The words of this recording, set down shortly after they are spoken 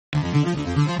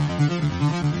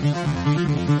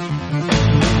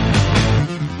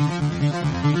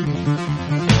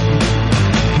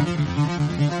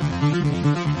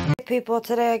People,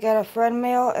 today I got a friend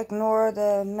mail. Ignore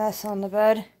the mess on the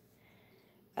bed.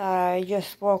 I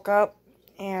just woke up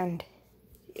and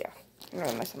yeah, ignore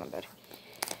the mess on the bed.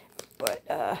 But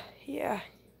yeah,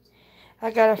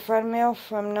 I got a friend mail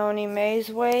from Noni May's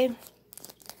Way,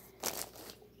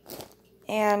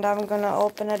 and I'm gonna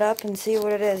open it up and see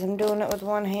what it is. I'm doing it with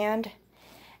one hand,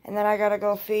 and then I gotta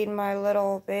go feed my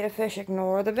little betta fish.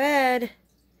 Ignore the bed.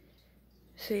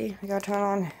 See, I gotta turn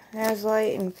on his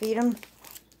light and feed him.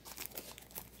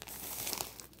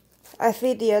 I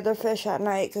feed the other fish at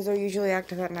night because they're usually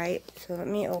active at night. So let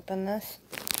me open this.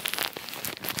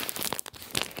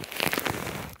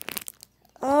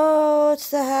 Oh, it's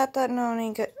the hat that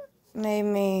Noni made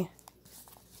me.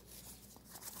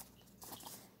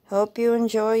 Hope you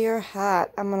enjoy your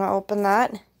hat. I'm going to open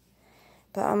that.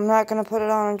 But I'm not going to put it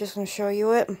on. I'm just going to show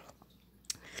you it.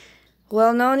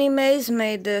 Well, Noni May's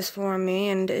made this for me,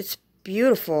 and it's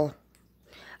beautiful.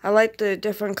 I like the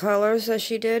different colors that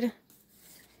she did.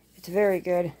 It's very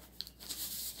good.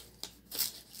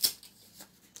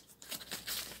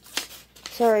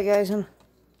 Sorry guys, I'm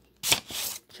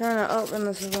trying to open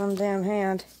this with one damn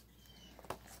hand.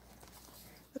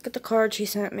 Look at the card she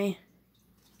sent me.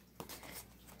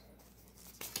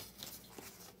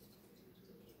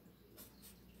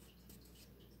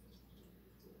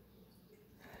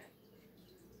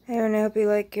 Hey, I hope you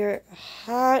like your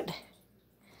hat.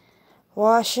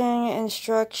 Washing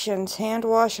instructions. Hand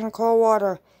wash in cold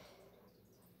water.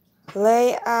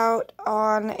 Lay out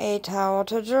on a towel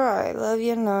to dry. Love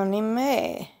you, Noni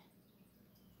May.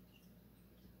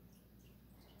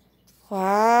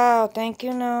 Wow, thank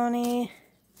you, Noni.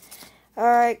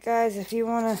 Alright, guys, if you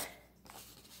want to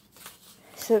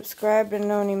subscribe to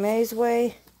Noni May's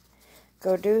Way,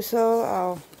 go do so.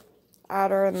 I'll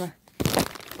add her in the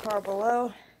car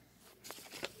below.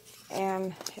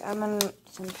 And I'm in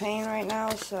some pain right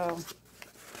now, so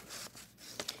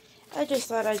I just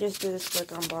thought I'd just do this quick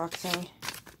unboxing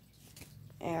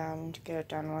and get it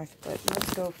done with. But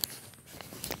let's go.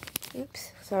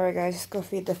 Oops. Sorry guys, let's go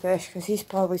feed the fish because he's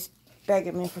probably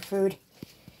begging me for food.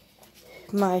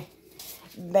 My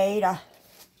betta.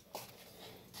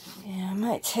 Yeah, I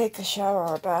might take a shower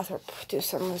or a bath or do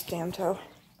something with this damn toe.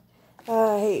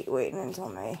 I hate waiting until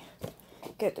May.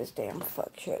 Get this damn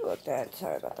fuck shit looked at.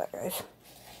 Sorry about that, guys.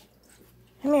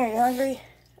 Come here, you hungry?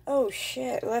 Oh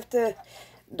shit, left the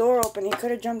door open. He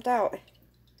could have jumped out.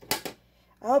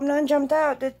 I hope none jumped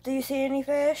out. Do you see any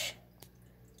fish?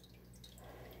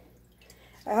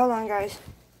 Hold on, guys.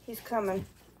 He's coming.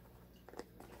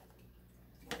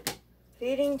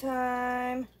 Feeding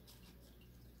time.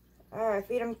 Alright,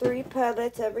 feed him 3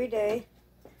 pellets every day.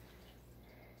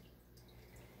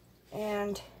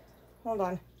 And, hold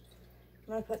on.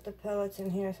 I'm going to put the pellets in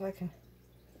here so I can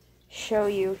show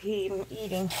you him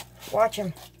eating. Watch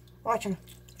him. Watch him.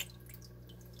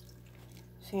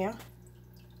 See him?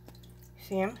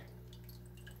 See him?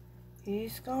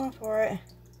 He's going for it.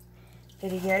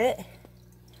 Did he get it?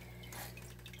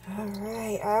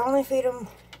 Alright, I only feed him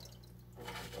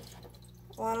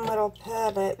one little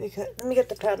pellet because, let me get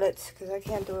the pellets because I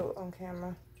can't do it on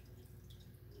camera.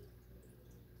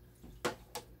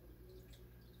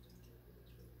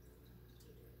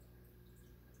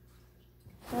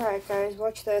 Alright guys,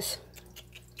 watch this.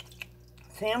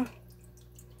 See him?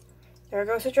 There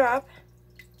goes the drop.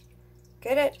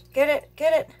 Get it, get it,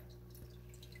 get it.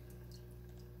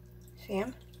 See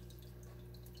him?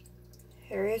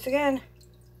 Here he is again.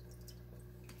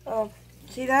 Oh,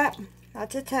 see that?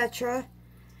 That's a tetra.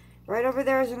 Right over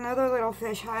there is another little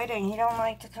fish hiding. He don't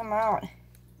like to come out.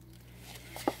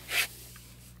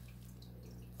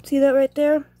 See that right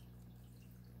there?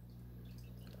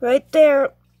 Right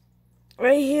there.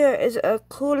 Right here is a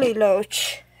coolie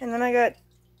loach. And then I got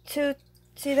 2,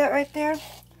 see that right there?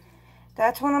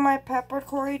 That's one of my pepper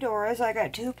corridoras. I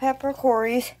got 2 pepper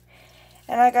corries.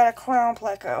 And I got a clown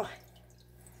pleco.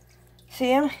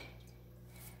 See him?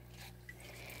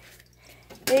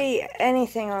 They eat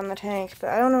anything on the tank, but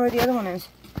I don't know where the other one is.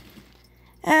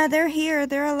 They're here.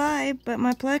 They're alive, but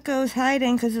my pleco's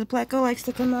hiding because the pleco likes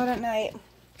to come out at night.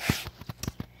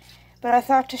 But I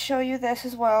thought to show you this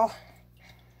as well.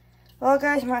 Well,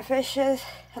 guys, my fish says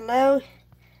hello.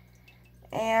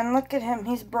 And look at him.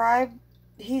 He's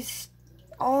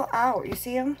all out. You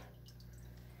see him?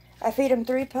 I feed him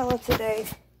 3 pellets a day.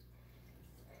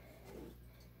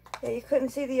 Yeah, you couldn't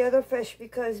see the other fish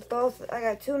because I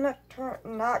got 2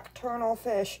 nocturnal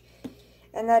fish.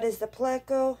 And that is the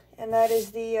pleco, and that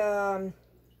is the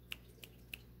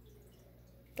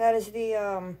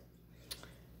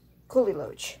coolie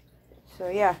loach. So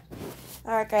yeah.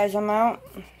 Alright guys, I'm out.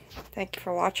 Thank you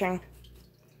for watching.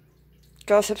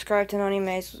 Go subscribe to Noni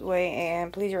May's Way,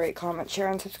 and please rate, comment, share,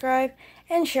 and subscribe,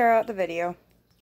 and share out the video.